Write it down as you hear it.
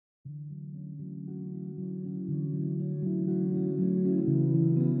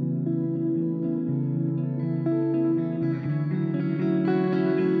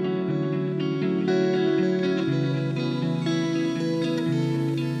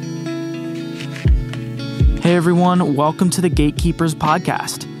Hey everyone, welcome to the Gatekeepers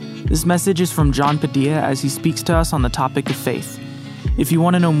podcast. This message is from Jon Padilla as he speaks to us on the topic of faith. If you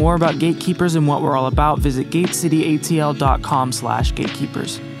want to know more about Gatekeepers and what we're all about, visit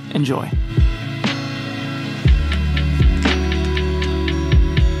gatecityatl.com/gatekeepers. Enjoy.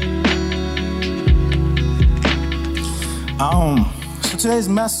 So today's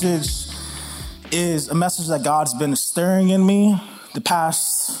message is a message that God's been stirring in me the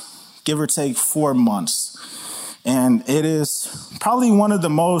past, give or take, 4 months. And it is probably one of the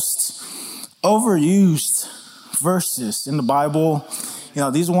most overused verses in the Bible. You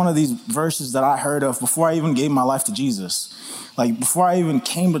know, these are one of these verses that I heard of before I even gave my life to Jesus. Like before I even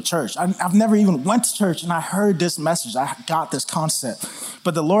came to church. I've never even went to church and I heard this message. I got this concept.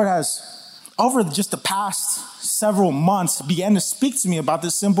 But the Lord has, over just the past several months, began to speak to me about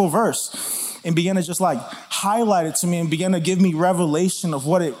this simple verse and began to just like highlight it to me and began to give me revelation of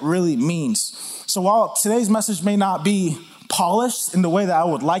what it really means. So while today's message may not be polished in the way that I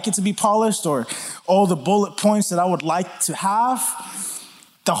would like it to be polished or all the bullet points that I would like to have,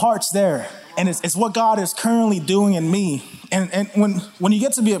 the heart's there. And it's what God is currently doing in me. And when you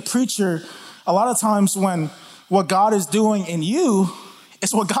get to be a preacher, a lot of times when what God is doing in you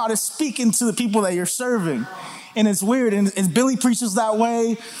is what God is speaking to the people that you're serving. And it's weird. And Billy preaches that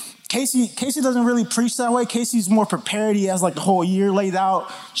way. Casey doesn't really preach that way. Casey's more prepared. He has like the whole year laid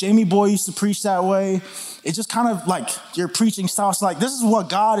out. Jamie Boy used to preach that way. It's just kind of like your preaching style. It's like, this is what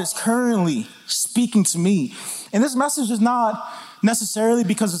God is currently speaking to me. And this message is not necessarily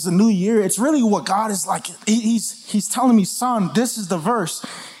because it's a new year. It's really what God is like. He's telling me, son, this is the verse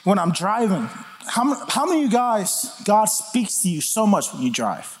when I'm driving. How many of you guys, God speaks to you so much when you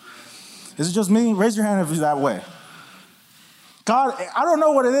drive? Is it just me? Raise your hand if it's that way. God, I don't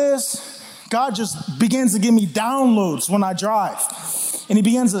know what it is. God just begins to give me downloads when I drive. And he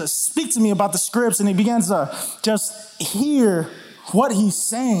begins to speak to me about the scripts and he begins to just hear what he's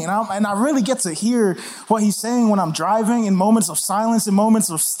saying. And I really get to hear what he's saying when I'm driving in moments of silence, in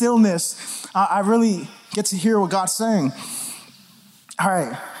moments of stillness. I really get to hear what God's saying. All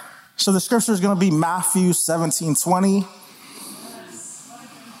right. So the scripture is going to be Matthew 17:20.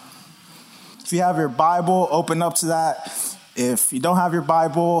 If you have your Bible, open up to that. If you don't have your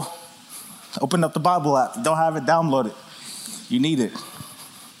Bible, open up the Bible app. If you don't have it, download it. You need it.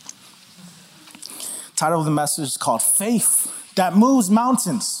 Title of the message is called Faith That Moves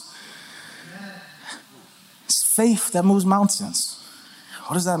Mountains. It's faith that moves mountains.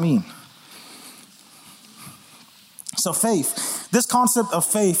 What does that mean? So faith, this concept of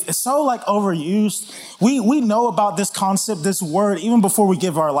faith is so like overused. We know about this concept, this word, even before we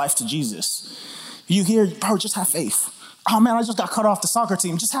give our life to Jesus. You hear, bro, just have faith. Oh man, I just got cut off the soccer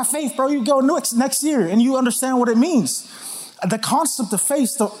team. Just have faith, bro. You go next year and you understand what it means. The concept of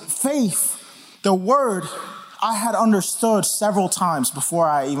faith, the word, I had understood several times before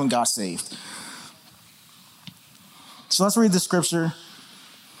I even got saved. So let's read the scripture.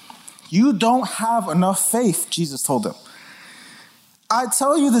 You don't have enough faith, Jesus told them. I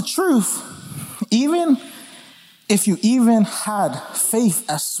tell you the truth, even if you even had faith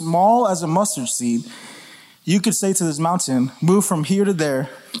as small as a mustard seed, you could say to this mountain, move from here to there,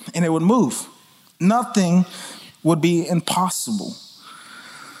 and it would move. Nothing would be impossible.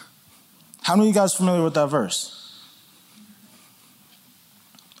 How many of you guys are familiar with that verse?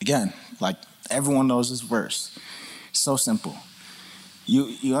 Again, like everyone knows this verse. It's so simple.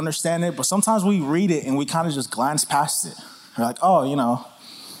 You understand it, but sometimes we read it and we kind of just glance past it. We're like, oh,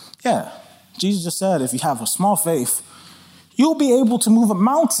 yeah, Jesus just said if you have a small faith, you'll be able to move a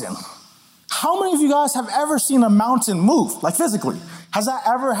mountain. How many of you guys have ever seen a mountain move, like physically? Has that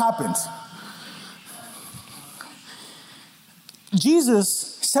ever happened?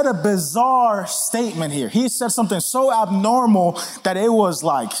 Jesus said a bizarre statement here. He said something so abnormal that it was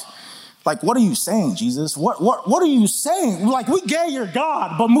like, what are you saying, Jesus? What are you saying? Like, we get you're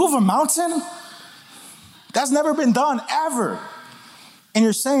God, but move a mountain? That's never been done, ever. And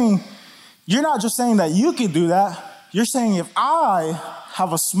you're not just saying that you can do that. You're saying if I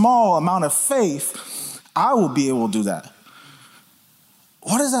have a small amount of faith, I will be able to do that.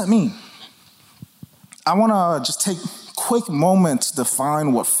 What does that mean? I want to just take a quick moment to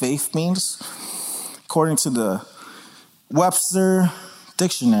define what faith means according to the Webster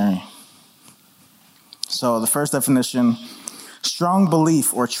Dictionary. So the first definition, strong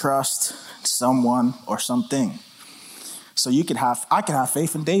belief or trust in someone or something. So I could have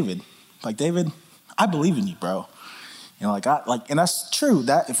faith in David. Like, David, I believe in you, bro. And that's true.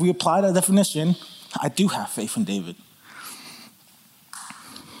 That if we apply that definition, I do have faith in David.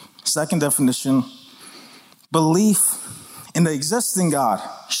 Second definition, belief in the existing God,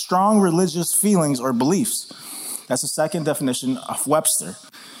 strong religious feelings or beliefs. That's the second definition of Webster.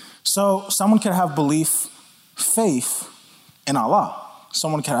 So someone could have faith in Allah.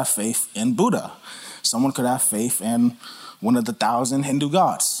 Someone could have faith in Buddha. Someone could have faith in one of the 1,000 Hindu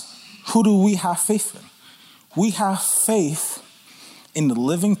gods. Who do we have faith in? We have faith in the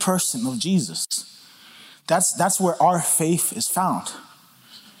living person of Jesus. That's where our faith is found.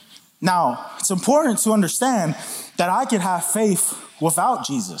 Now, it's important to understand that I could have faith without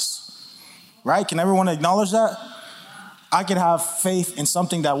Jesus, right? Can everyone acknowledge that? I could have faith in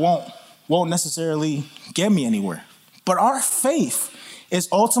something that won't necessarily get me anywhere. But our faith is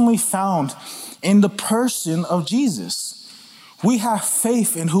ultimately found in the person of Jesus. We have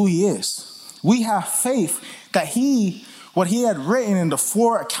faith in who he is. We have faith that what he had written in the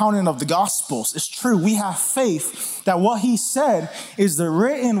 4 accounting of the Gospels is true. We have faith that what he said is the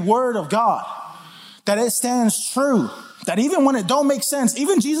written word of God, that it stands true, that even when it don't make sense,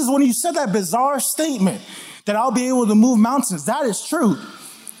 even Jesus, when you said that bizarre statement, that I'll be able to move mountains, that is true.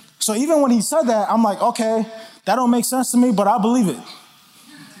 So even when he said that, I'm like, okay, that don't make sense to me, but I believe it.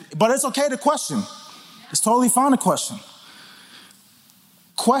 But it's okay to question. It's totally fine to question.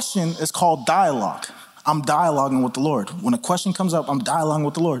 Question is called dialogue. I'm dialoguing with the Lord. When a question comes up, I'm dialoguing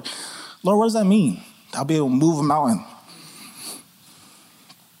with the Lord. Lord, what does that mean? I'll be able to move a mountain.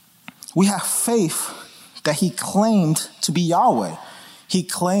 We have faith that he claimed to be Yahweh. He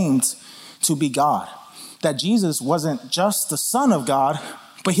claimed to be God. That Jesus wasn't just the Son of God,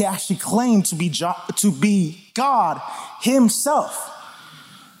 but he actually claimed to be God himself.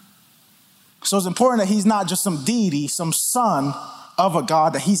 So it's important that he's not just some deity, some son of a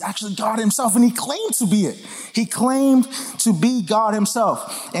God, that he's actually God himself, and he claimed to be it. He claimed to be God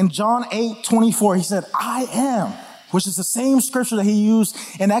himself. In John 8:24, he said, I am, which is the same scripture that he used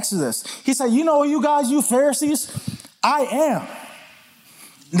in Exodus. He said, you know, you guys, you Pharisees, I am.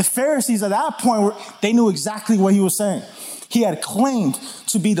 And the Pharisees at that point, they knew exactly what he was saying. He had claimed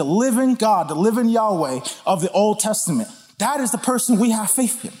to be the living God, the living Yahweh of the Old Testament. That is the person we have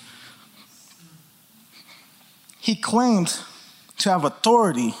faith in. He claimed to have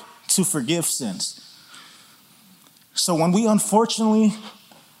authority to forgive sins. So when we unfortunately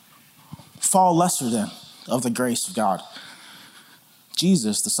fall lesser than of the grace of God,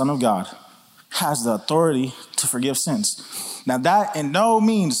 Jesus, the Son of God, has the authority to forgive sins. Now that in no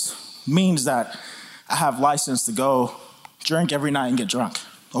means that I have license to go drink every night and get drunk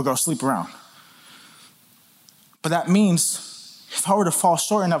or go sleep around. But that means if I were to fall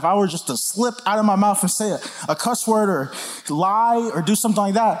short and if I were just to slip out of my mouth and say a cuss word or lie or do something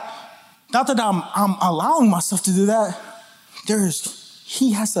like that, not that I'm allowing myself to do that,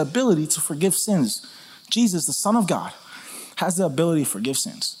 he has the ability to forgive sins. Jesus, the Son of God, has the ability to forgive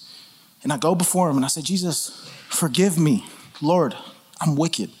sins. And I go before him and I say, Jesus, forgive me. Lord, I'm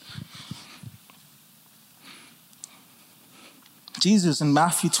wicked. Jesus in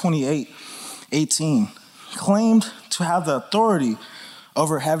Matthew 28:18 claimed to have the authority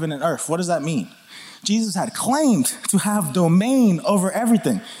over heaven and earth. What does that mean? Jesus had claimed to have domain over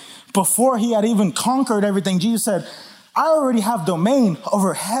everything. Before he had even conquered everything, Jesus said, I already have domain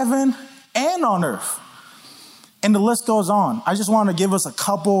over heaven and on earth. And the list goes on. I just want to give us a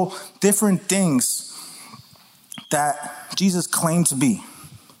couple different things that Jesus claimed to be.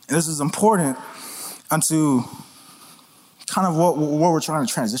 And this is important unto kind of what we're trying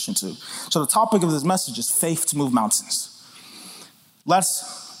to transition to. So the topic of this message is faith to move mountains.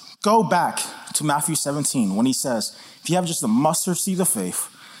 Let's go back to Matthew 17 when he says, if you have just a mustard seed of faith,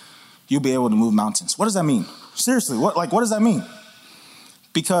 you'll be able to move mountains. What does that mean? Seriously, what does that mean?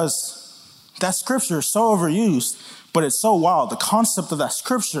 Because that scripture is so overused, but it's so wild. The concept of that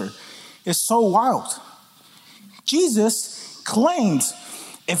scripture is so wild. Jesus claimed,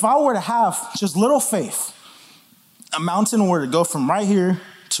 if I were to have just little faith, a mountain were to go from right here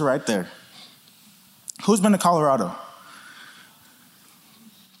to right there. Who's been to Colorado?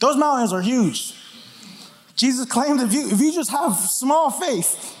 Those mountains are huge. Jesus claimed if you just have small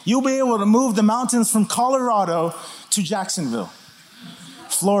faith, you'll be able to move the mountains from Colorado to Jacksonville,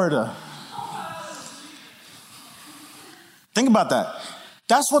 Florida. Think about that.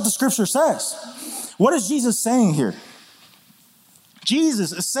 That's what the scripture says. What is Jesus saying here?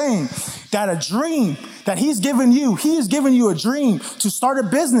 Jesus is saying that a dream that he has given you a dream to start a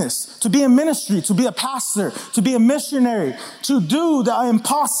business, to be in ministry, to be a pastor, to be a missionary, to do the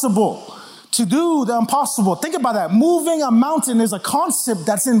impossible. Think about that. Moving a mountain is a concept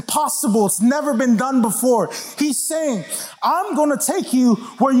that's impossible. It's never been done before. He's saying, I'm going to take you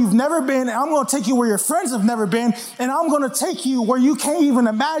where you've never been, and I'm going to take you where your friends have never been, and I'm going to take you where you can't even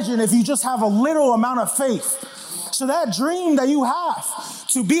imagine if you just have a little amount of faith. So that dream that you have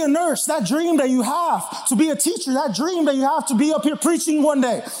to be a nurse, that dream that you have to be a teacher, that dream that you have to be up here preaching one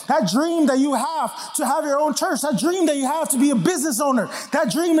day, that dream that you have to have your own church, that dream that you have to be a business owner,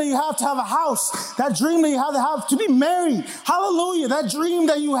 that dream that you have to have a house, that dream that you have to be married, hallelujah, that dream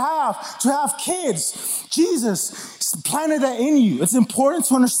that you have to have kids, Jesus planted that in you. It's important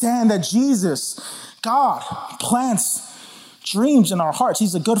to understand that Jesus, God, plants dreams in our hearts.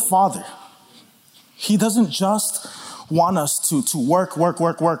 He's a good father. He doesn't just want us to work,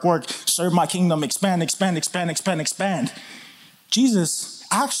 serve my kingdom, expand. Jesus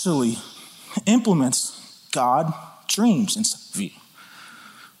actually implements God dreams inside of you.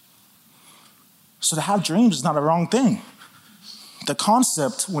 So to have dreams is not a wrong thing. The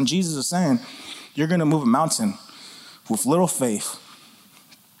concept when Jesus is saying, you're going to move a mountain with little faith,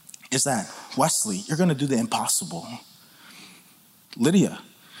 is that, Wesley, you're going to do the impossible. Lydia,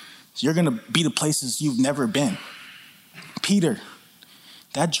 you're going to be to places you've never been. Peter,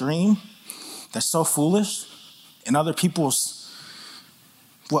 that dream that's so foolish and what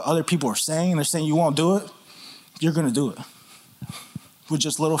other people are saying, they're saying you won't do it, you're going to do it with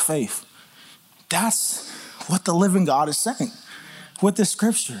just little faith. That's what the living God is saying with this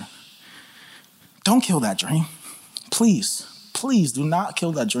scripture. Don't kill that dream. Please do not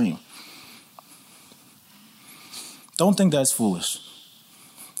kill that dream. Don't think that's foolish.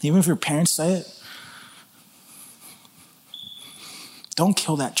 Even if your parents say it, don't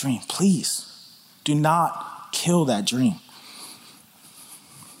kill that dream. Please do not kill that dream.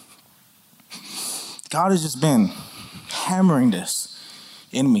 God has just been hammering this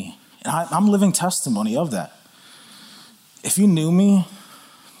in me. And I'm living testimony of that. If you knew me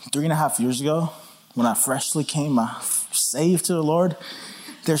 3.5 years ago, when I freshly came saved to the Lord,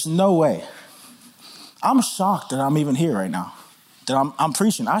 there's no way. I'm shocked that I'm even here right now, that I'm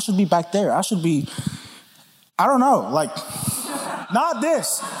preaching. I should be back there. I should be, I don't know, like, not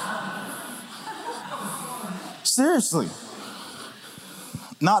this. Seriously.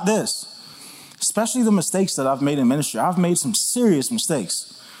 Not this. Especially the mistakes that I've made in ministry. I've made some serious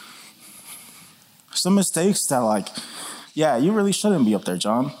mistakes. Some mistakes that, like, yeah, you really shouldn't be up there,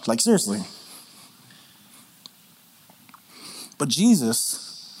 John. Like, seriously. But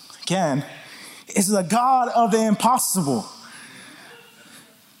Jesus, again, is the God of the impossible.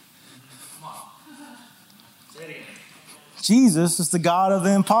 Jesus is the God of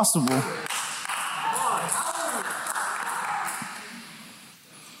the impossible.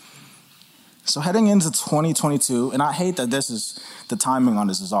 So heading into 2022, and I hate that the timing on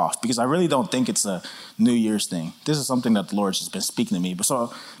this is off, because I really don't think it's a New Year's thing. This is something that the Lord's just been speaking to me. But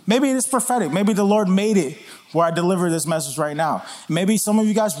so maybe it is prophetic. Maybe the Lord made it where I deliver this message right now. Maybe some of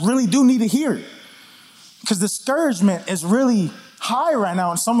you guys really do need to hear it, because discouragement is really high right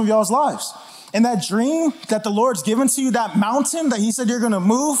now in some of y'all's lives. And that dream that the Lord's given to you, that mountain that he said you're going to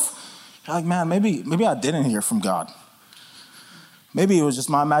move, you're like, man, maybe I didn't hear from God. Maybe it was just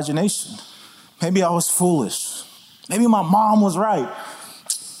my imagination. Maybe I was foolish. Maybe my mom was right.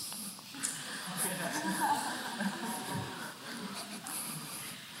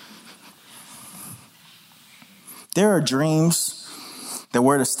 There are dreams that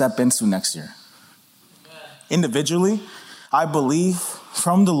we're to step into next year. Individually, I believe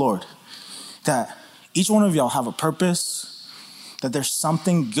from the Lord that each one of y'all have a purpose, that there's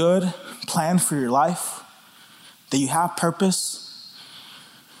something good planned for your life, that you have purpose,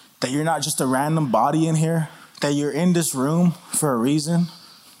 that you're not just a random body in here, that you're in this room for a reason,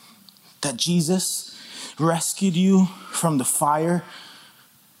 that Jesus rescued you from the fire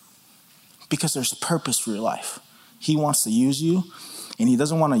because there's a purpose for your life. He wants to use you, and he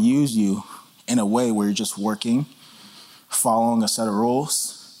doesn't want to use you in a way where you're just working, following a set of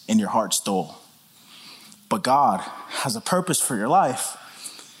rules, and your heart's dull. But God has a purpose for your life,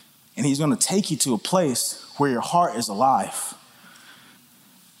 and he's going to take you to a place where your heart is alive.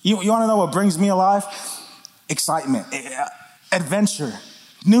 You want to know what brings me alive? Excitement, adventure,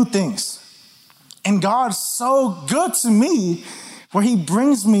 new things. And God's so good to me where he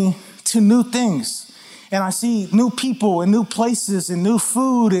brings me to new things. And I see new people and new places and new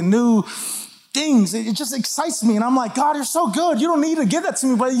food and new things. It just excites me. And I'm like, God, you're so good. You don't need to give that to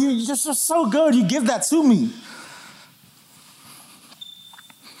me, but you're just so good. You give that to me.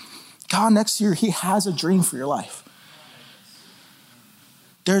 God, next year, he has a dream for your life.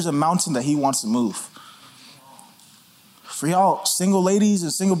 There's a mountain that he wants to move. For y'all single ladies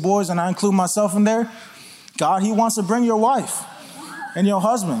and single boys, and I include myself in there, God, he wants to bring your wife and your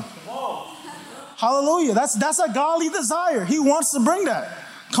husband. Hallelujah. That's a godly desire. He wants to bring that.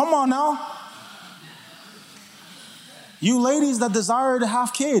 Come on now. You ladies that desire to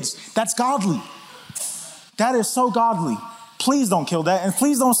have kids, that's godly. That is so godly. Please don't kill that. And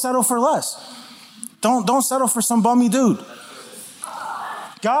please don't settle for less. Don't settle for some bummy dude.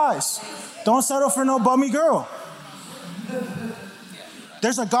 Guys, don't settle for no bummy girl.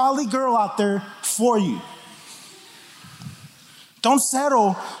 There's a godly girl out there for you. Don't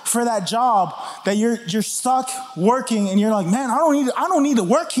settle for that job that you're stuck working and you're like, man, I don't need to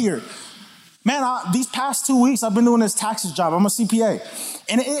work here. Man, these past 2 weeks I've been doing this taxes job. I'm a CPA,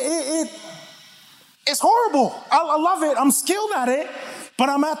 and it's horrible. I love it. I'm skilled at it, but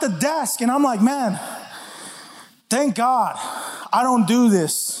I'm at the desk and I'm like, man, thank God I don't do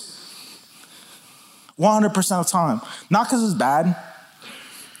this 100% of the time. Not because it's bad.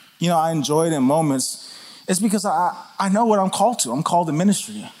 You know, I enjoy it in moments. It's because I know what I'm called to. I'm called to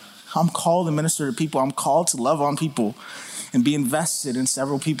ministry. I'm called to minister to people. I'm called to love on people and be invested in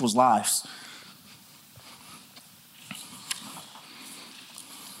several people's lives.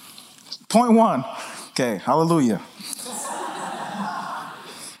 Point 1. Okay, hallelujah.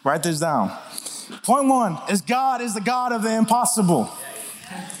 Write this down. Point 1 is God is the God of the impossible.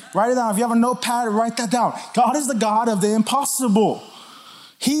 Write it down. If you have a notepad, write that down. God is the God of the impossible.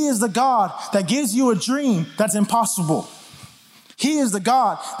 He is the God that gives you a dream that's impossible. He is the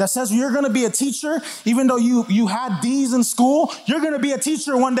God that says you're going to be a teacher, even though you had D's in school. You're going to be a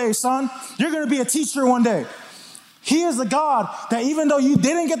teacher one day, son. You're going to be a teacher one day. He is the God that even though you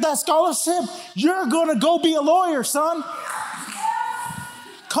didn't get that scholarship, you're going to go be a lawyer, son.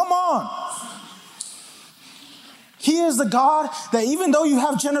 Come on. He is the God that even though you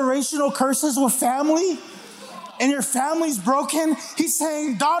have generational curses with family, and your family's broken, he's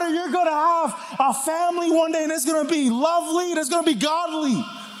saying, daughter, you're going to have a family one day and it's going to be lovely and it's going to be godly.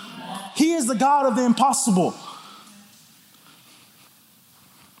 He is the God of the impossible.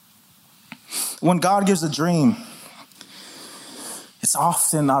 When God gives a dream, it's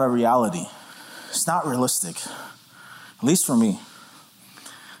often not a reality. It's not realistic, at least for me.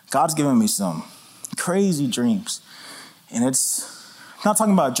 God's given me some crazy dreams. And it's not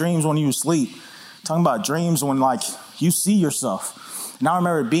talking about dreams when you sleep. Talking about dreams when, like, you see yourself. And I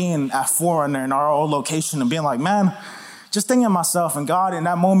remember being at Forerunner in our old location and being like, man, just thinking of myself and God in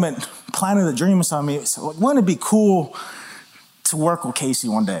that moment planted a dream inside me. So wouldn't it be cool to work with Casey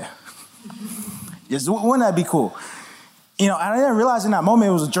one day? Yes, wouldn't that be cool? You know, I didn't realize in that moment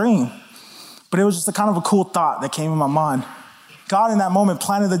it was a dream, but it was just a kind of a cool thought that came in my mind. God in that moment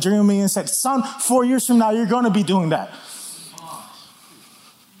planted the dream in me and said, son, 4 years from now, you're going to be doing that.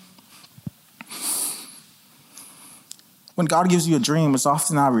 When God gives you a dream, it's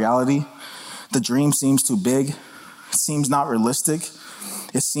often not reality. The dream seems too big. It seems not realistic.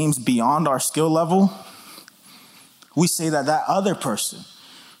 It seems beyond our skill level. We say that other person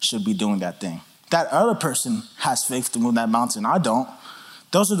should be doing that thing. That other person has faith to move that mountain. I don't.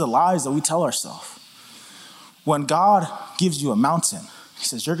 Those are the lies that we tell ourselves. When God gives you a mountain, he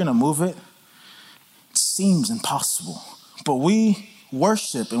says, you're going to move it. It seems impossible. But we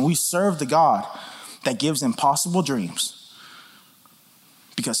worship and we serve the God that gives impossible dreams.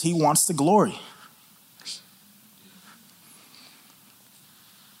 Because he wants the glory.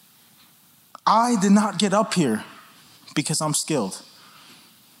 I did not get up here because I'm skilled.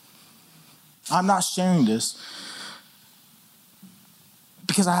 I'm not sharing this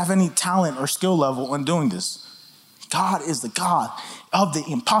because I have any talent or skill level in doing this. God is the God of the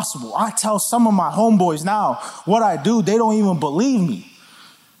impossible. I tell some of my homeboys now what I do, they don't even believe me.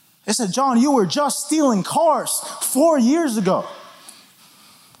 They said, John, you were just stealing cars 4 years ago.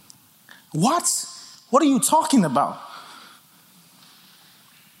 What? What are you talking about?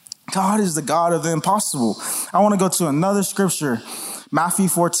 God is the God of the impossible. I want to go to another scripture, Matthew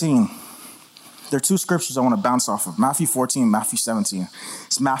 14. There are two scriptures I want to bounce off of, Matthew 14 and Matthew 17.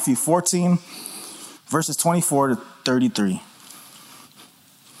 It's Matthew 14, verses 24 to 33.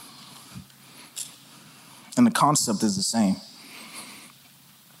 And the concept is the same.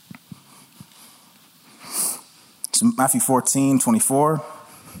 So Matthew 14, 24.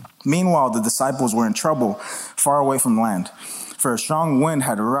 Meanwhile, the disciples were in trouble far away from land, for a strong wind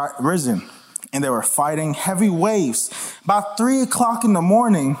had risen, and they were fighting heavy waves. About 3 o'clock in the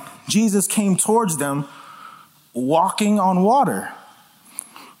morning, Jesus came towards them, walking on water.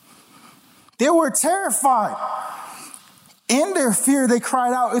 They were terrified. In their fear, they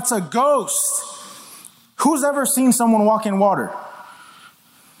cried out, it's a ghost. Who's ever seen someone walk in water?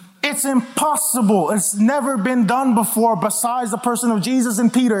 It's impossible. It's never been done before besides the person of Jesus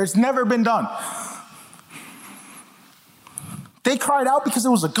and Peter. It's never been done. They cried out because it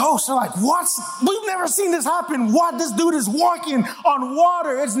was a ghost. They're like, what? We've never seen this happen. What? This dude is walking on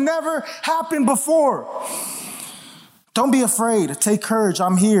water. It's never happened before. Don't be afraid. Take courage.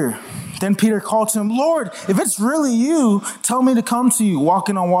 I'm here. Then Peter called to him, Lord, if it's really you, tell me to come to you,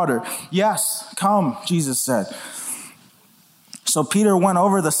 walking on water. Yes, come, Jesus said. So Peter went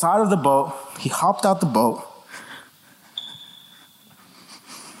over the side of the boat. He hopped out the boat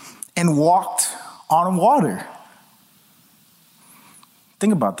and walked on water.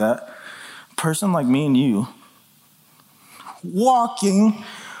 Think about that. A person like me and you walking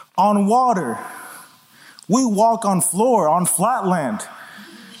on water. We walk on floor, on flat land.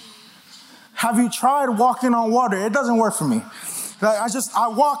 Have you tried walking on water? It doesn't work for me. I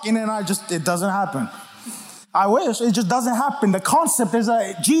walk and then it doesn't happen. I wish. It just doesn't happen. The concept is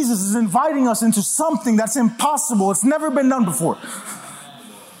that Jesus is inviting us into something that's impossible. It's never been done before.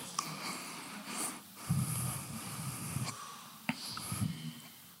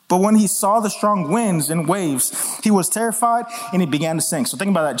 But when he saw the strong winds and waves, he was terrified and he began to sink. So think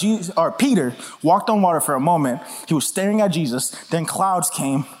about that. Peter walked on water for a moment. He was staring at Jesus. Then clouds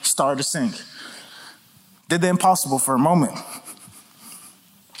came, started to sink. Did the impossible for a moment.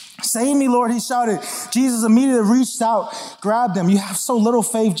 Save me, Lord, he shouted. Jesus immediately reached out, grabbed him. You have so little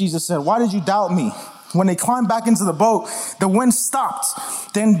faith, Jesus said. Why did you doubt me? When they climbed back into the boat, the wind stopped.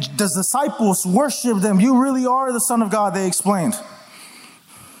 Then the disciples worshiped them. You really are the Son of God, they explained.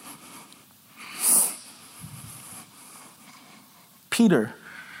 Peter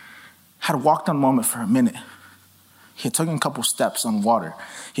had walked on moment for a minute. He had taken a couple steps on water.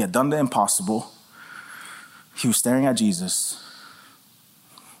 He had done the impossible. He was staring at Jesus.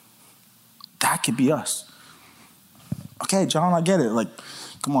 That could be us. Okay, John, I get it. Like,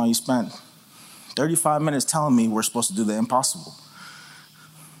 come on, you spent 35 minutes telling me we're supposed to do the impossible.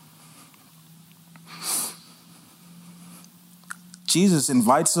 Jesus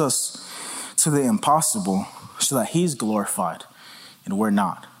invites us to the impossible so that he's glorified and we're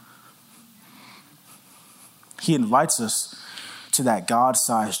not. He invites us to that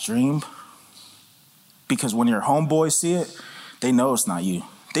God-sized dream because when your homeboys see it, they know it's not you.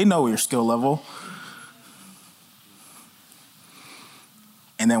 They know your skill level.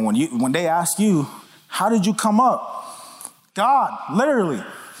 And then when they ask you, how did you come up? God, literally.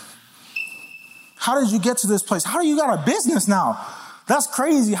 How did you get to this place? How do you got a business now? That's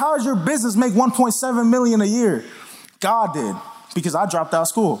crazy. How does your business make 1.7 million a year? God did, because I dropped out of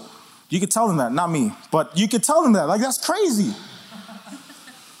school. You could tell them that, not me, but you could tell them that. Like, that's crazy.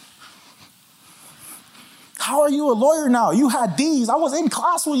 How are you a lawyer now? You had D's. I was in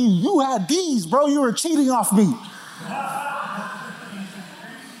class with you. You had D's, bro. You were cheating off me.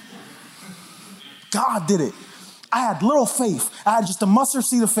 God did it. I had little faith. I had just a mustard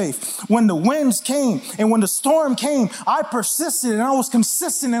seed of faith. When the winds came and when the storm came, I persisted and I was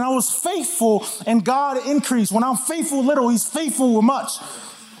consistent and I was faithful and God increased. When I'm faithful little, he's faithful with much.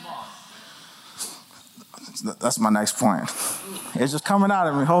 That's my next point. It's just coming out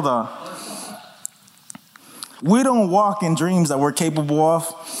of me. Hold on. We don't walk in dreams that we're capable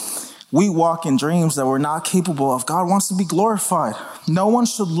of. We walk in dreams that we're not capable of. God wants to be glorified. No one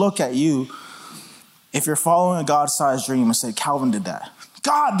should look at you if you're following a God-sized dream and say, Calvin did that.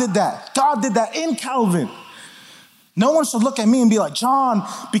 God did that. God did that in Calvin. No one should look at me and be like, John,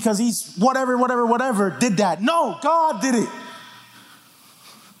 because he's whatever, did that. No, God did it.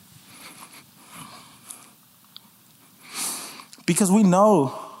 Because we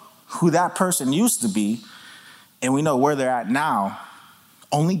know who that person used to be and we know where they're at now.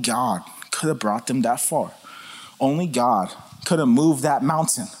 Only God could have brought them that far. Only God could have moved that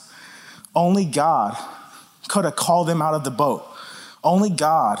mountain. Only God could have called them out of the boat. Only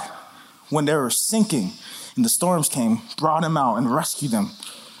God, when they were sinking and the storms came, brought them out and rescued them.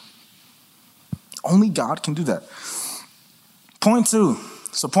 Only God can do that. Point 2.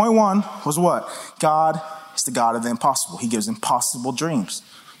 So point 1 was what? God is the God of the impossible. He gives impossible dreams.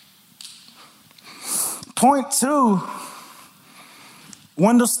 Point 2,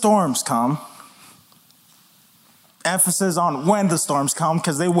 when the storms come, emphasis on when the storms come,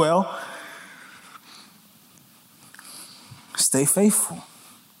 because they will, stay faithful.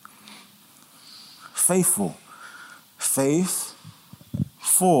 Faithful. Faithful.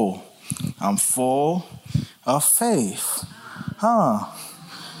 I'm full of faith.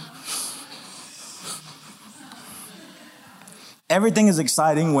 Everything is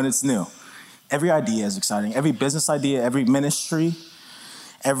exciting when it's new. Every idea is exciting. Every business idea, every ministry,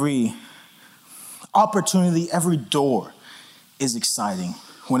 every opportunity, every door is exciting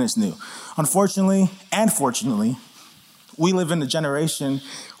when it's new. Unfortunately and fortunately, we live in a generation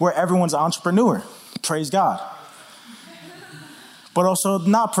where everyone's an entrepreneur. Praise God. But also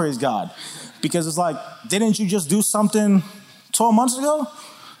not praise God. Because it's like, didn't you just do something 12 months ago?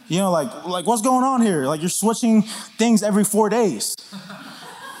 You know, like what's going on here? Like you're switching things every 4 days.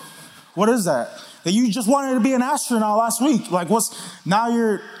 What is that? That you just wanted to be an astronaut last week. Like now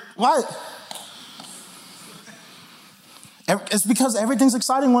you're, what? It's because everything's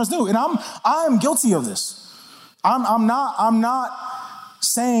exciting when it's new. And I'm guilty of this. I'm not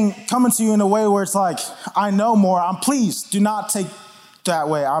saying, coming to you in a way where it's like, I know more. Please do not take that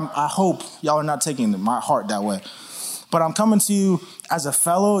way. I hope y'all are not taking my heart that way. But I'm coming to you as a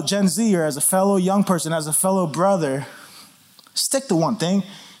fellow Gen Z, or as a fellow young person, as a fellow brother. Stick to one thing.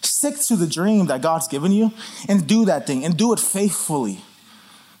 Stick to the dream that God's given you and do that thing and do it faithfully.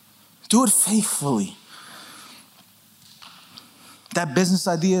 Do it faithfully. That business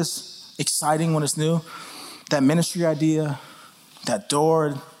idea is exciting when it's new. That ministry idea, that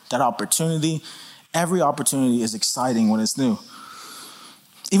door, that opportunity, every opportunity is exciting when it's new.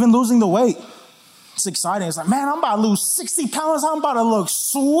 Even losing the weight, it's exciting. It's like, man, I'm about to lose 60 pounds. I'm about to look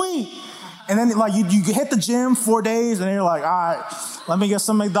sweet. And then like you hit the gym 4 days and you're like, all right, let me get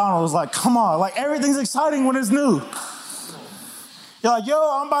some McDonald's. Like, come on. Like, everything's exciting when it's new. You're like, yo,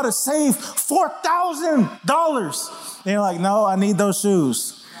 I'm about to save $4,000. And you're like, no, I need those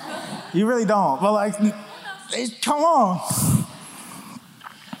shoes. You really don't. But like, come on.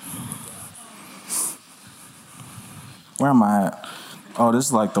 Where am I at? Oh, this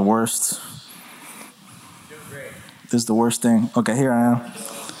is like the worst. This is the worst thing. Okay, here I am.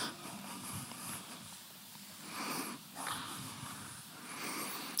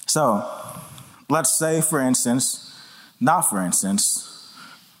 So, let's say, for instance,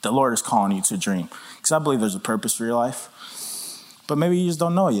 the Lord is calling you to dream. Because I believe there's a purpose for your life. But maybe you just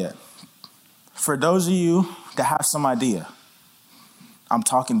don't know it yet. For those of you that have some idea, I'm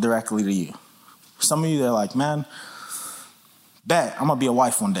talking directly to you. Some of you, they're like, man, bet I'm going to be a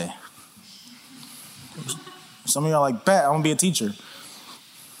wife one day. Some of you are like, bet I'm going to be a teacher.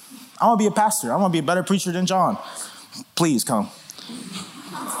 I'm going to be a pastor. I'm going to be a better preacher than John. Please come.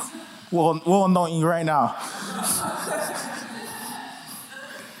 We'll anoint you right now.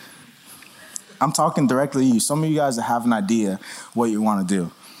 I'm talking directly to you. Some of you guys that have an idea what you want to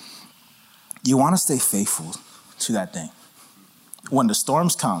do. You want to stay faithful to that thing. When the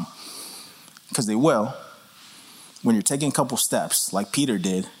storms come, because they will, when you're taking a couple steps, like Peter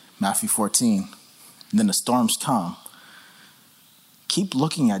did, Matthew 14, and then the storms come, keep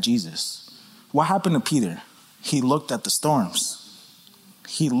looking at Jesus. What happened to Peter? He looked at the storms.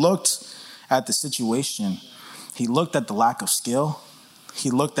 He looked at the situation. He looked at the lack of skill. He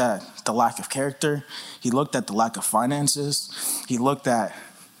looked at the lack of character. He looked at the lack of finances. He looked at,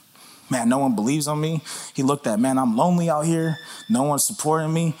 man, no one believes on me. He looked at, man, I'm lonely out here. No one's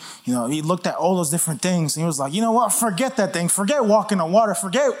supporting me. You know, he looked at all those different things. And he was like, you know what? Forget that thing. Forget walking on water.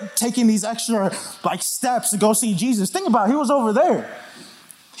 Forget taking these extra steps to go see Jesus. Think about it. He was over there.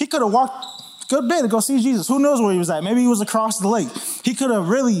 He could have walked a good bit to go see Jesus. Who knows where he was at? Maybe he was across the lake. He could have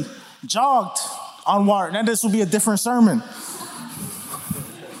really jogged on water. Now this will be a different sermon.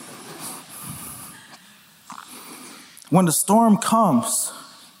 When the storm comes,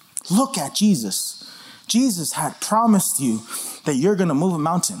 look at Jesus. Jesus had promised you that you're going to move a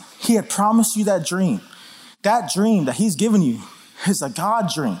mountain. He had promised you that dream. That dream that he's given you is a God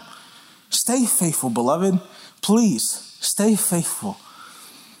dream. Stay faithful, beloved. Please, stay faithful.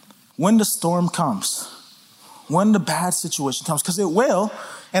 When the storm comes, when the bad situation comes, because it will,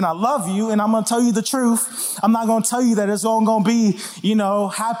 and I love you, and I'm going to tell you the truth. I'm not going to tell you that it's all going to be,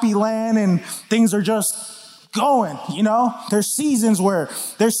 happy land and things are just going, There's seasons where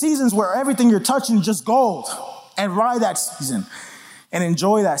everything you're touching is just gold, and ride that season and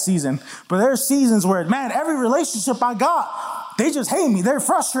enjoy that season. But there's seasons where, man, every relationship I got, they just hate me. They're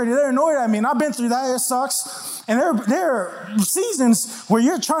frustrated. They're annoyed at me. And I've been through that. It sucks. And there are seasons where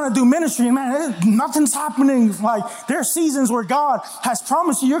you're trying to do ministry and, man, nothing's happening. Like, there are seasons where God has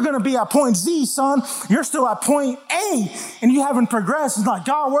promised you you're going to be at point Z, son. You're still at point A and you haven't progressed. It's like,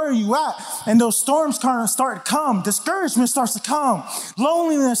 God, where are you at? And those storms kind of start to come. Discouragement starts to come.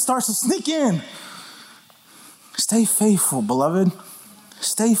 Loneliness starts to sneak in. Stay faithful, beloved.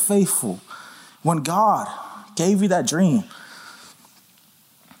 Stay faithful. When God gave you that dream,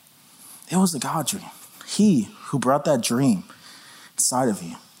 it was a God dream. He who brought that dream inside of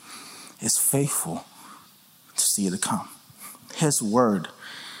you is faithful to see it to come. His word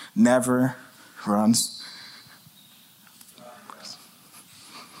never runs.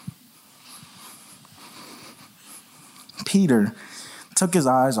 Peter took his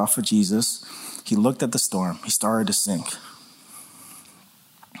eyes off of Jesus. He looked at the storm. He started to sink.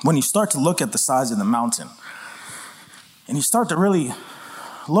 When you start to look at the size of the mountain and you start to really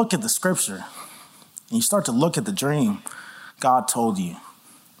look at the scripture and you start to look at the dream God told you,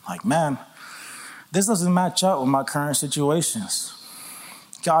 like, man, this doesn't match up with my current situations.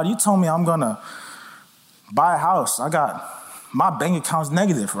 God, you told me I'm going to buy a house. My bank account's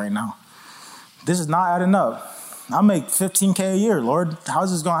negative right now. This is not adding up. I make $15K a year, Lord.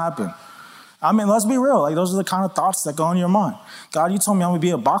 How's this going to happen? I mean, let's be real. Like, those are the kind of thoughts that go in your mind. God, you told me I'm going to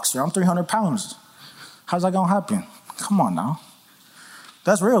be a boxer. I'm 300 pounds. How's that going to happen? Come on now.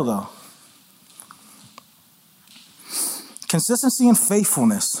 That's real, though. Consistency and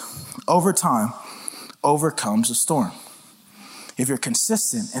faithfulness over time overcomes a storm. If you're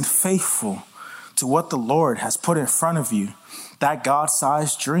consistent and faithful to what the Lord has put in front of you, that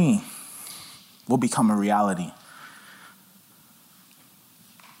God-sized dream will become a reality.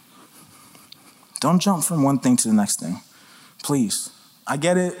 Don't jump from one thing to the next thing. Please. I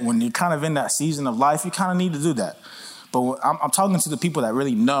get it. When you're kind of in that season of life, you kind of need to do that. But I'm talking to the people that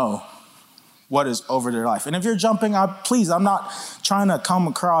really know what is over their life. And if you're jumping, I'm not trying to come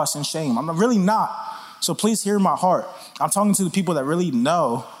across in shame. I'm really not. So please hear my heart. I'm talking to the people that really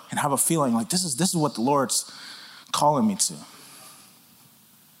know and have a feeling like this is what the Lord's calling me to.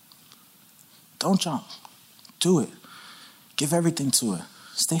 Don't jump. Do it. Give everything to it.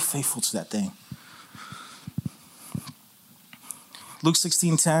 Stay faithful to that thing. Luke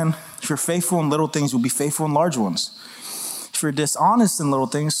 16:10, if you're faithful in little things, you'll be faithful in large ones. If you're dishonest in little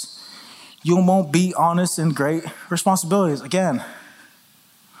things, you won't be honest in great responsibilities. Again,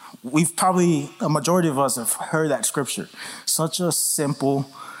 a majority of us have heard that scripture. Such a simple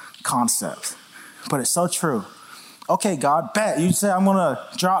concept, but it's so true. Okay, God, bet you say I'm gonna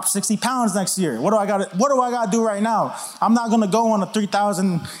drop 60 pounds next year. What do I gotta do right now? I'm not gonna go on a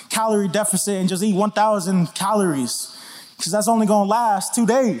 3,000 calorie deficit and just eat 1,000 calories, because that's only gonna last 2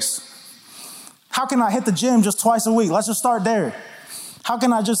 days. How can I hit the gym just twice a week? Let's just start there. How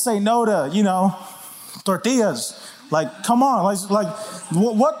can I just say no to, tortillas? Like, come on, what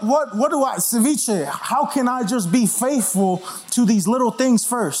do I, ceviche? How can I just be faithful to these little things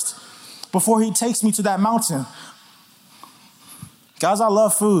first before he takes me to that mountain? Guys, I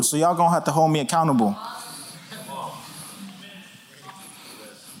love food, so y'all gonna have to hold me accountable.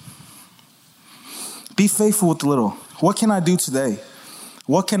 Be faithful with the little. What can I do today?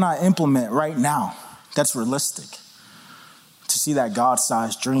 What can I implement right now that's realistic to see that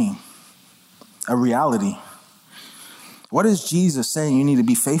God-sized dream a reality? What is Jesus saying you need to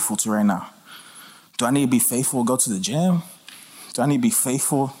be faithful to right now? Do I need to be faithful, go to the gym? Do I need to be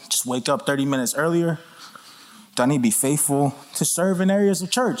faithful, just wake up 30 minutes earlier? Do I need to be faithful to serve in areas of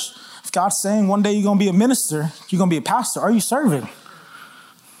church? If God's saying one day you're going to be a minister, you're going to be a pastor, are you serving?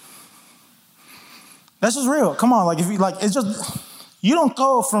 That's just real. Come on, it's just, you don't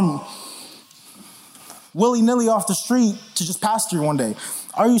go from willy-nilly off the street to just pastor one day.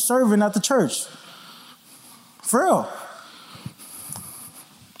 Are you serving at the church? For real.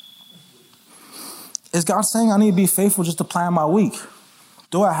 Is God saying I need to be faithful just to plan my week?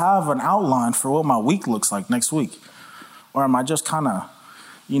 Do I have an outline for what my week looks like next week? Or am I just kind of,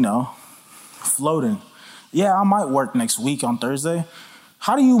 floating? Yeah, I might work next week on Thursday.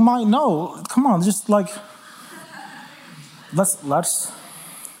 How do you might know? Come on, just let's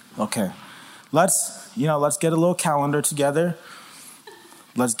get a little calendar together.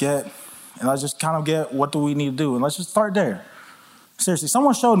 Let's just kind of get what do we need to do, and let's just start there. Seriously,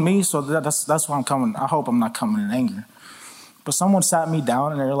 someone showed me, so that's why I'm coming. I hope I'm not coming in anger. But someone sat me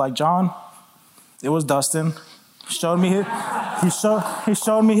down and they were like, John, it was Dustin. He showed me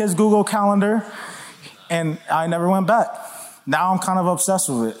his Google Calendar, and I never went back. Now I'm kind of obsessed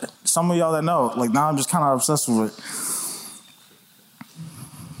with it. Some of y'all that know, now I'm just kind of obsessed with it.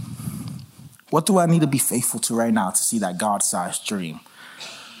 What do I need to be faithful to right now to see that God-sized dream,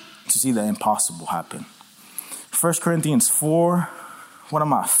 to see the impossible happen? 1 Corinthians 4, one of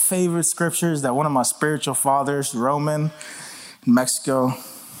my favorite scriptures that one of my spiritual fathers, Roman, in Mexico,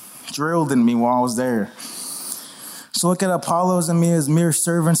 drilled in me while I was there. So look at Apollos and me as mere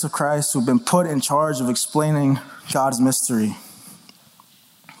servants of Christ who've been put in charge of explaining God's mystery.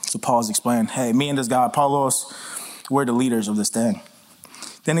 So Paul's explaining, hey, me and this guy Apollos, we're the leaders of this thing.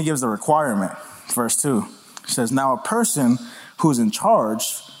 Then he gives the requirement, verse 2. He says, now a person who's in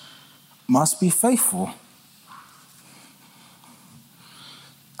charge must be faithful.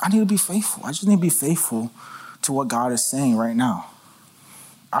 I need to be faithful. I just need to be faithful to what God is saying right now.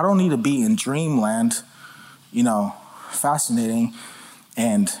 I don't need to be in dreamland, fascinating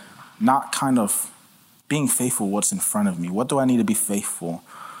and not kind of being faithful what's in front of me. What do I need to be faithful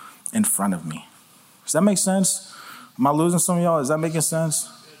in front of me? Does that make sense? Am I losing some of y'all? Is that making sense?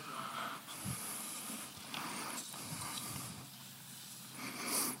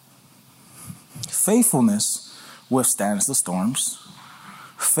 Faithfulness withstands the storms.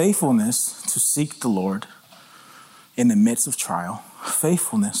 Faithfulness to seek the Lord in the midst of trial.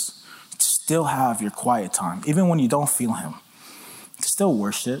 faithfulness to still have your quiet time, even when you don't feel him. To still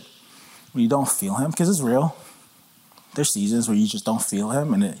worship when you don't feel him, because it's real. There's seasons where you just don't feel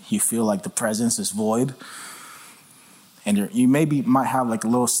him and you feel like the presence is void. And you might have like a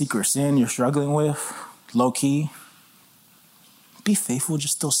little secret sin you're struggling with, low key. Be faithful,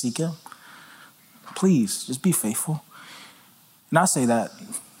 just still seek him. Please, just be faithful. And I say that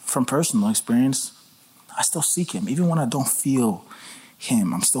from personal experience. I still seek him. Even when I don't feel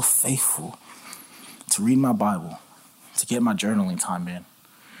him, I'm still faithful to read my Bible, to get my journaling time in,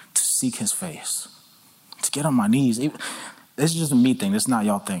 to seek his face, to get on my knees. This is just a me thing. This is not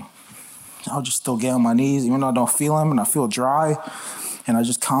y'all thing. I'll just still get on my knees, even though I don't feel him and I feel dry. And I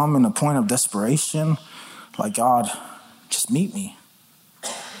just come in a point of desperation. Like, God, just meet me.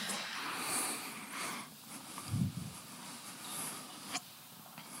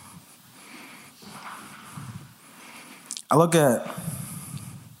 I look at,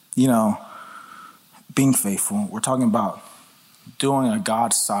 being faithful. We're talking about doing a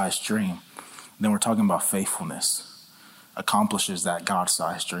God-sized dream. Then we're talking about faithfulness accomplishes that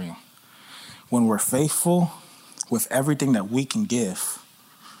God-sized dream. When we're faithful with everything that we can give,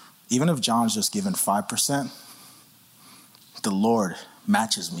 even if John's just given 5%, the Lord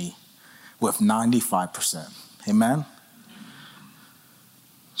matches me with 95%. Amen?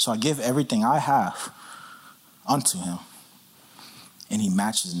 So I give everything I have unto him, and he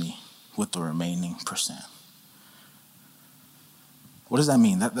matches me with the remaining percent. What does that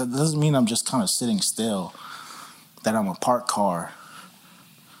mean? That doesn't mean I'm just kind of sitting still, that I'm a parked car.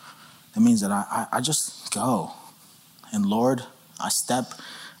 That means that I just go. And Lord, I step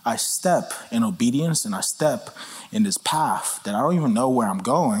in obedience, and I step in this path that I don't even know where I'm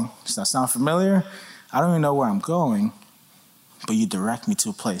going. Does that sound familiar? I don't even know where I'm going, but you direct me to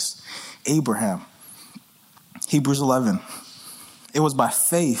a place. Abraham, Hebrews 11. It was by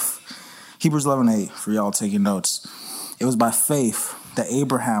faith, Hebrews 11:8, for y'all taking notes. It was by faith that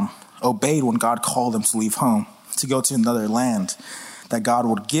Abraham obeyed when God called him to leave home, to go to another land that God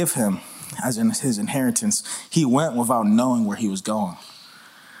would give him as in his inheritance. He went without knowing where he was going.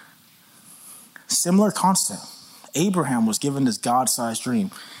 Similar concept. Abraham was given this God-sized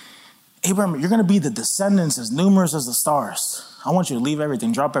dream. Abraham, you're going to be the descendants as numerous as the stars. I want you to leave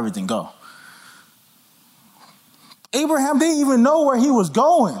everything, drop everything, go. Abraham didn't even know where he was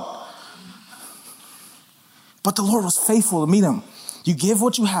going. But the Lord was faithful to meet him. You give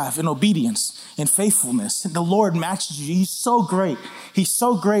what you have in obedience and faithfulness. And the Lord matches you. He's so great. He's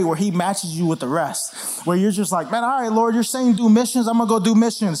so great where he matches you with the rest. Where you're just like, man, all right, Lord, you're saying do missions. I'm going to go do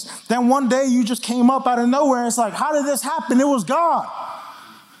missions. Then one day you just came up out of nowhere. And it's like, how did this happen? It was God.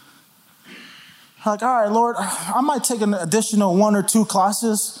 Like, all right, Lord, I might take an additional 1 or 2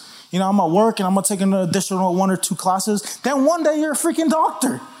 classes. I'm at work and I'm going to take an additional 1 or 2 classes. Then one day you're a freaking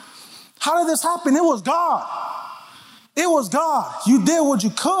doctor. How did this happen? It was God. It was God. You did what you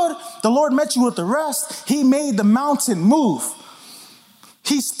could. The Lord met you with the rest. He made the mountain move.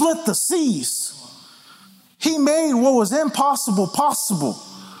 He split the seas. He made what was impossible possible.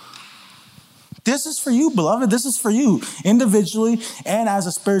 This is for you, beloved. This is for you individually and as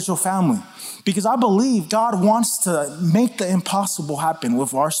a spiritual family. Because I believe God wants to make the impossible happen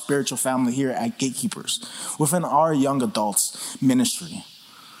with our spiritual family here at Gatekeepers, within our young adults ministry.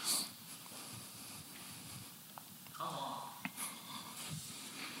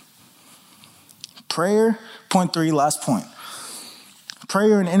 Prayer, point 3, last point.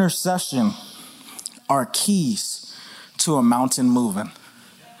 Prayer and intercession are keys to a mountain moving.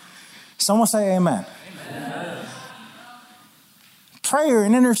 Someone say amen. Amen. Prayer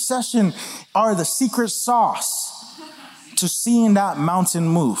and intercession are the secret sauce to seeing that mountain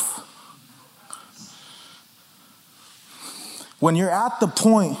move. When you're at the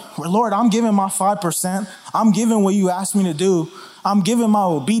point where, Lord, I'm giving my 5%, I'm giving what you asked me to do, I'm giving my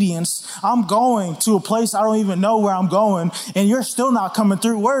obedience, I'm going to a place I don't even know where I'm going, and you're still not coming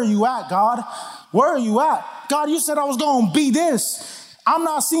through. Where are you at, God? Where are you at? God, you said I was going to be this. I'm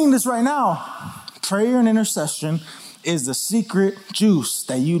not seeing this right now. Prayer and intercession is the secret juice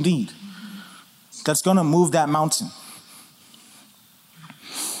that you need that's going to move that mountain.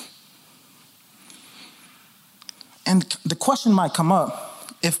 And the question might come up,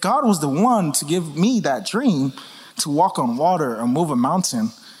 if God was the one to give me that dream to walk on water or move a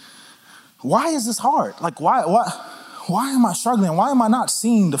mountain, why is this hard? Like, why am I struggling? Why am I not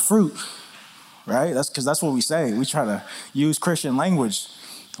seeing the fruit? Right? That's because that's what we say. We try to use Christian language.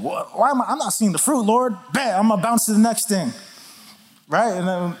 Why am I'm not seeing the fruit, Lord? Bam, I'm gonna bounce to the next thing. Right? And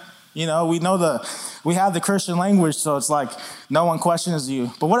then, we have the Christian language, so it's like no one questions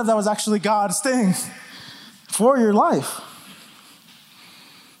you. But what if that was actually God's thing for your life?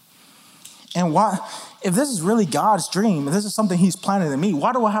 And why, if this is really God's dream, if this is something he's planning in me,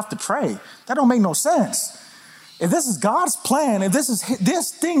 why do I have to pray? That don't make no sense. If this is God's plan, if this is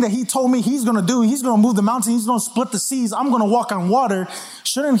this thing that he told me he's going to do, he's going to move the mountain, he's going to split the seas, I'm going to walk on water,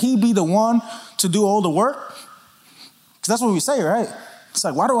 shouldn't he be the one to do all the work? Because that's what we say, right? It's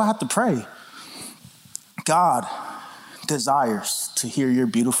like, why do I have to pray? God desires to hear your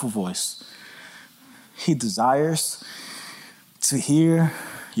beautiful voice. He desires to hear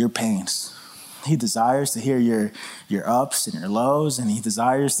your pains. He desires to hear your ups and your lows, and he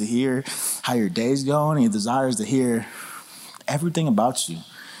desires to hear how your day's going. He desires to hear everything about you.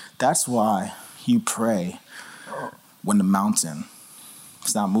 That's why you pray when the mountain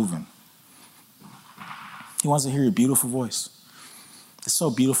is not moving. He wants to hear your beautiful voice. It's so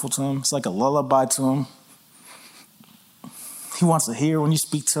beautiful to him. It's like a lullaby to him. He wants to hear when you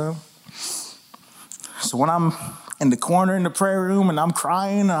speak to him. So when I'm in the corner in the prayer room and I'm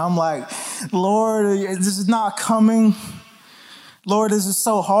crying and I'm like, Lord, this is not coming. Lord, this is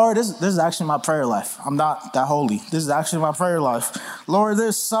so hard. This is actually my prayer life. I'm not that holy. This is actually my prayer life. Lord,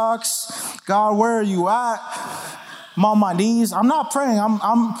 this sucks. God, where are you at? I'm on my knees. I'm not praying.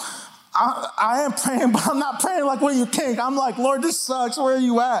 I am praying, but I'm not praying like what do you think. I'm like, Lord, this sucks. Where are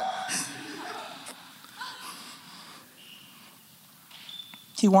you at?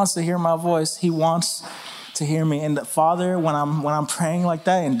 He wants to hear my voice. He wants to hear me. And Father, when I'm praying like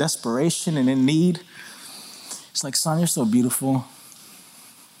that in desperation and in need, it's like, son, you're so beautiful.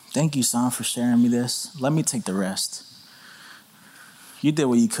 Thank you, son, for sharing me this. Let me take the rest. You did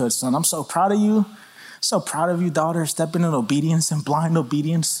what you could, son. I'm so proud of you. So proud of you, daughter, stepping in obedience and blind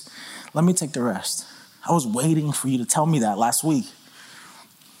obedience. Let me take the rest. I was waiting for you to tell me that last week.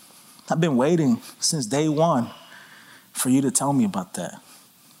 I've been waiting since day one for you to tell me about that.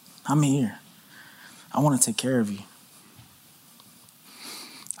 I'm here. I want to take care of you.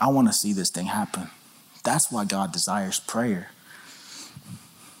 I want to see this thing happen. That's why God desires prayer.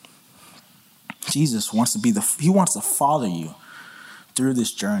 Jesus wants to father you through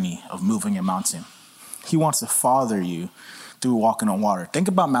this journey of moving a mountain. He wants to father you through walking on water. Think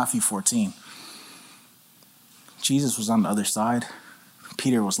about Matthew 14. Jesus was on the other side.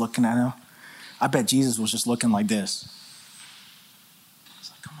 Peter was looking at him. I bet Jesus was just looking like this.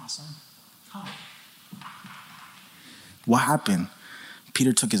 He's like, come on, son. Come. What happened?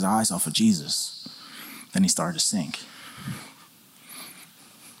 Peter took his eyes off of Jesus. Then he started to sink.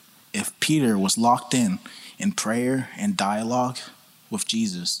 If Peter was locked in prayer and dialogue with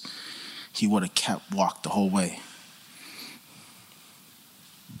Jesus, he would have walked the whole way.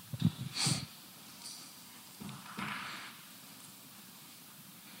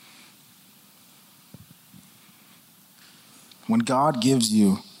 When God gives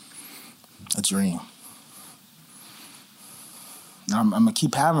you a dream, and I'm going to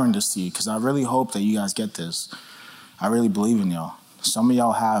keep hammering this to you because I really hope that you guys get this. I really believe in y'all. Some of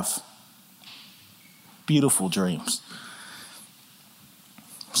y'all have beautiful dreams.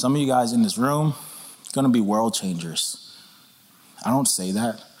 Some of you guys in this room are going to be world changers. I don't say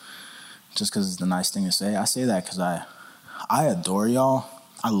that just because it's the nice thing to say. I say that because I adore y'all.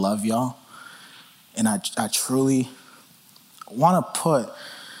 I love y'all. And I truly want to put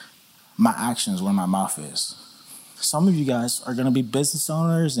my actions where my mouth is. Some of you guys are going to be business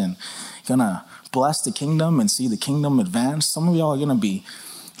owners and going to bless the kingdom and see the kingdom advance. Some of y'all are going to be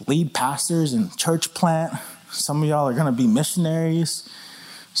lead pastors and church plant. Some of y'all are going to be missionaries.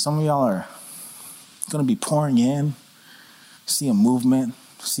 Some of y'all are going to be pouring in, see a movement,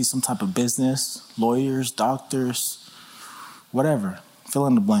 see some type of business, lawyers, doctors, whatever. Fill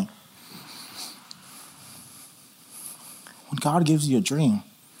in the blank. When God gives you a dream,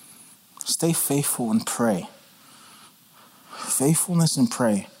 stay faithful and pray. Faithfulness and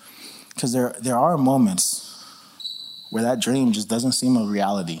pray. Because there are moments where that dream just doesn't seem a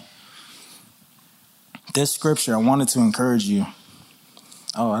reality. This scripture, I wanted to encourage you.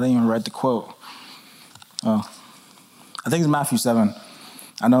 Oh, I didn't even write the quote. Oh, I think it's Matthew 7.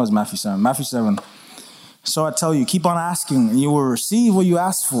 I know it's Matthew 7. Matthew 7. So I tell you, keep on asking and you will receive what you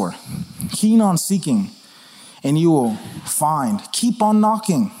ask for. Keen on seeking and you will find. Keep on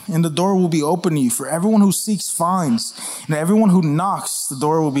knocking, and the door will be open to you. For everyone who seeks finds, and everyone who knocks, the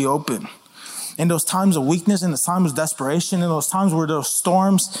door will be open. In those times of weakness, in those times of desperation, in those times where those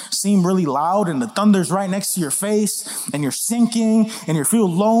storms seem really loud and the thunder's right next to your face and you're sinking and you feel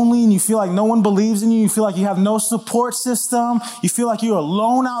lonely and you feel like no one believes in you. You feel like you have no support system. You feel like you're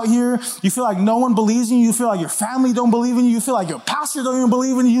alone out here. You feel like no one believes in you. You feel like your family don't believe in you. You feel like your pastor don't even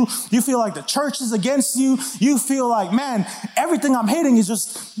believe in you. You feel like the church is against you. You feel like, man, everything I'm hating is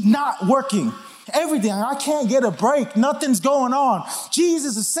just not working. Everything. I can't get a break. Nothing's going on.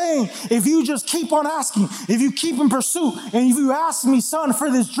 Jesus is saying, if you just keep on asking, if you keep in pursuit, and if you ask me, son, for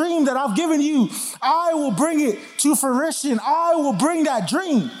this dream that I've given you, I will bring it to fruition. I will bring that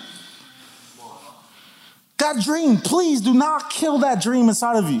dream. That dream, please do not kill that dream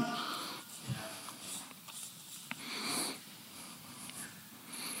inside of you.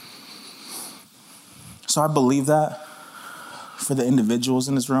 So I believe that for the individuals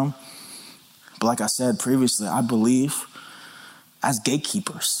in this room. But like I said previously, I believe as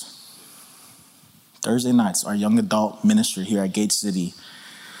gatekeepers. Thursday nights, our young adult ministry here at Gate City,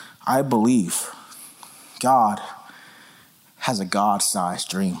 I believe God has a God-sized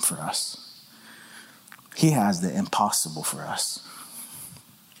dream for us. He has the impossible for us.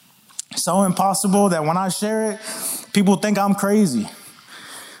 So impossible that when I share it, people think I'm crazy.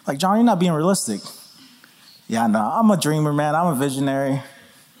 Like, John, you're not being realistic. Yeah, no, I'm a dreamer, man. I'm a visionary.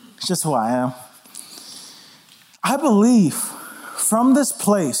 It's just who I am. I believe from this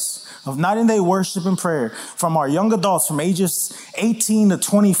place of night and day worship and prayer, from our young adults from ages 18 to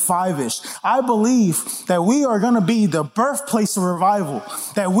 25-ish, I believe that we are going to be the birthplace of revival,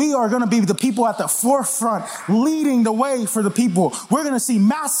 that we are going to be the people at the forefront leading the way for the people. We're going to see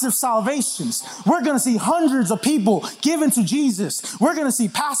massive salvations. We're going to see hundreds of people given to Jesus. We're going to see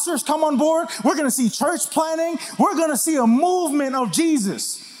pastors come on board. We're going to see church planting. We're going to see a movement of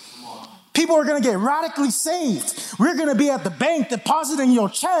Jesus. People are going to get radically saved. We're going to be at the bank depositing your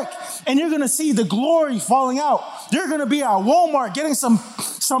check, and you're going to see the glory falling out. You're going to be at Walmart getting some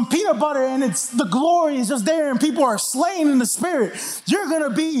peanut butter, and the glory is just there, and people are slain in the spirit. You're going to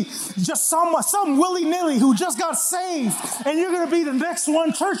be just some willy-nilly who just got saved, and you're going to be the next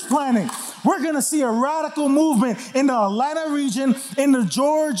one church planting. We're going to see a radical movement in the Atlanta region, in the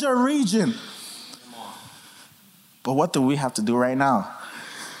Georgia region. But what do we have to do right now?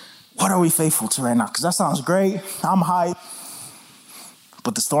 What are we faithful to right now? Because that sounds great. I'm hyped.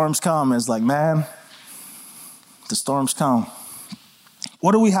 But the storms come. It's like, man, the storms come.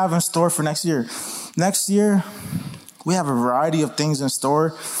 What do we have in store for next year? Next year, we have a variety of things in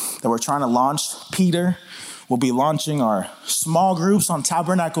store that we're trying to launch. Peter will be launching our small groups on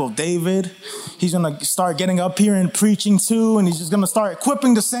Tabernacle of David. He's going to start getting up here and preaching too, and he's just going to start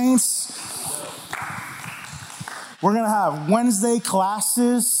equipping the saints. We're going to have Wednesday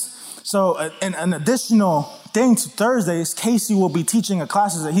classes. So an additional thing to Thursdays, Casey will be teaching a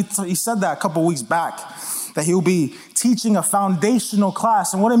class. He said that a couple weeks back, that he'll be teaching a foundational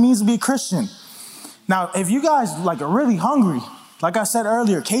class and what it means to be a Christian. Now, if you guys are really hungry, like I said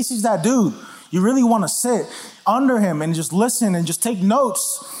earlier, Casey's that dude. You really want to sit under him and just listen and just take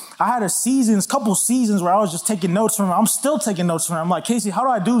notes. I had a couple seasons where I was just taking notes from him. I'm still taking notes from him. I'm like, Casey, how do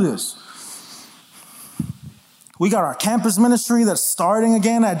I do this? We got our campus ministry that's starting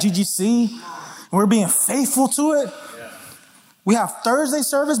again at GGC. We're being faithful to it. Yeah. We have Thursday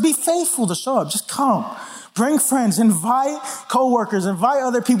service. Be faithful to show up. Just come. Bring friends. Invite coworkers. Invite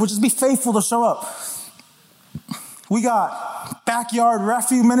other people. Just be faithful to show up. We got backyard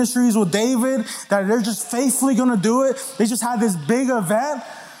refuge ministries with David that they're just faithfully going to do it. They just had this big event.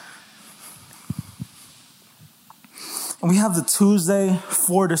 And we have the Tuesday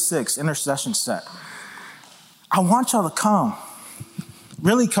 4 to 6 intercession set. I want y'all to come.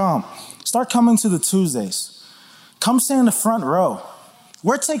 Really come. Start coming to the Tuesdays. Come stay in the front row.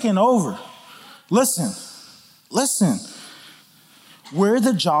 We're taking over. Listen. We're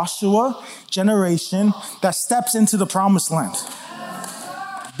the Joshua generation that steps into the promised land.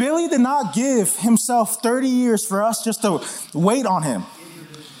 Billy did not give himself 30 years for us just to wait on him.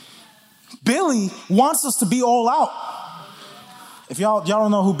 Billy wants us to be all out. If y'all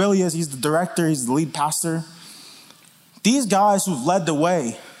don't know who Billy is, he's the director, he's the lead pastor. These guys who've led the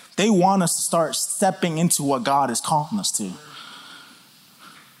way, they want us to start stepping into what God is calling us to.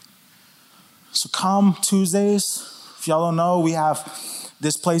 So come Tuesdays. If y'all don't know,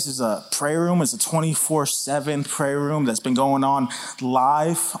 this place is a prayer room. It's a 24/7 prayer room that's been going on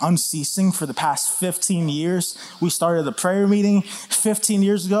live, unceasing for the past 15 years. We started the prayer meeting 15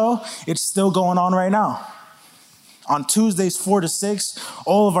 years ago. It's still going on right now. On Tuesdays 4 to 6,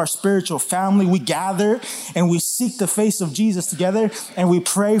 all of our spiritual family, we gather and we seek the face of Jesus together, and we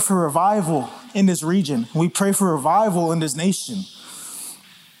pray for revival in this region. We pray for revival in this nation.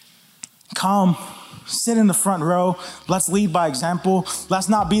 Come, sit in the front row. Let's lead by example. Let's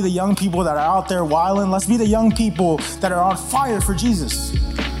not be the young people that are out there wilding. Let's be the young people that are on fire for Jesus.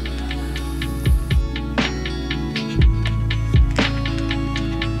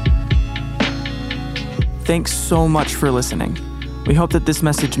 Thanks so much for listening. We hope that this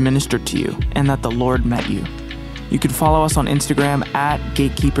message ministered to you and that the Lord met you. You can follow us on Instagram at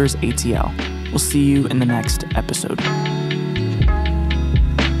GatekeepersATL. We'll see you in the next episode.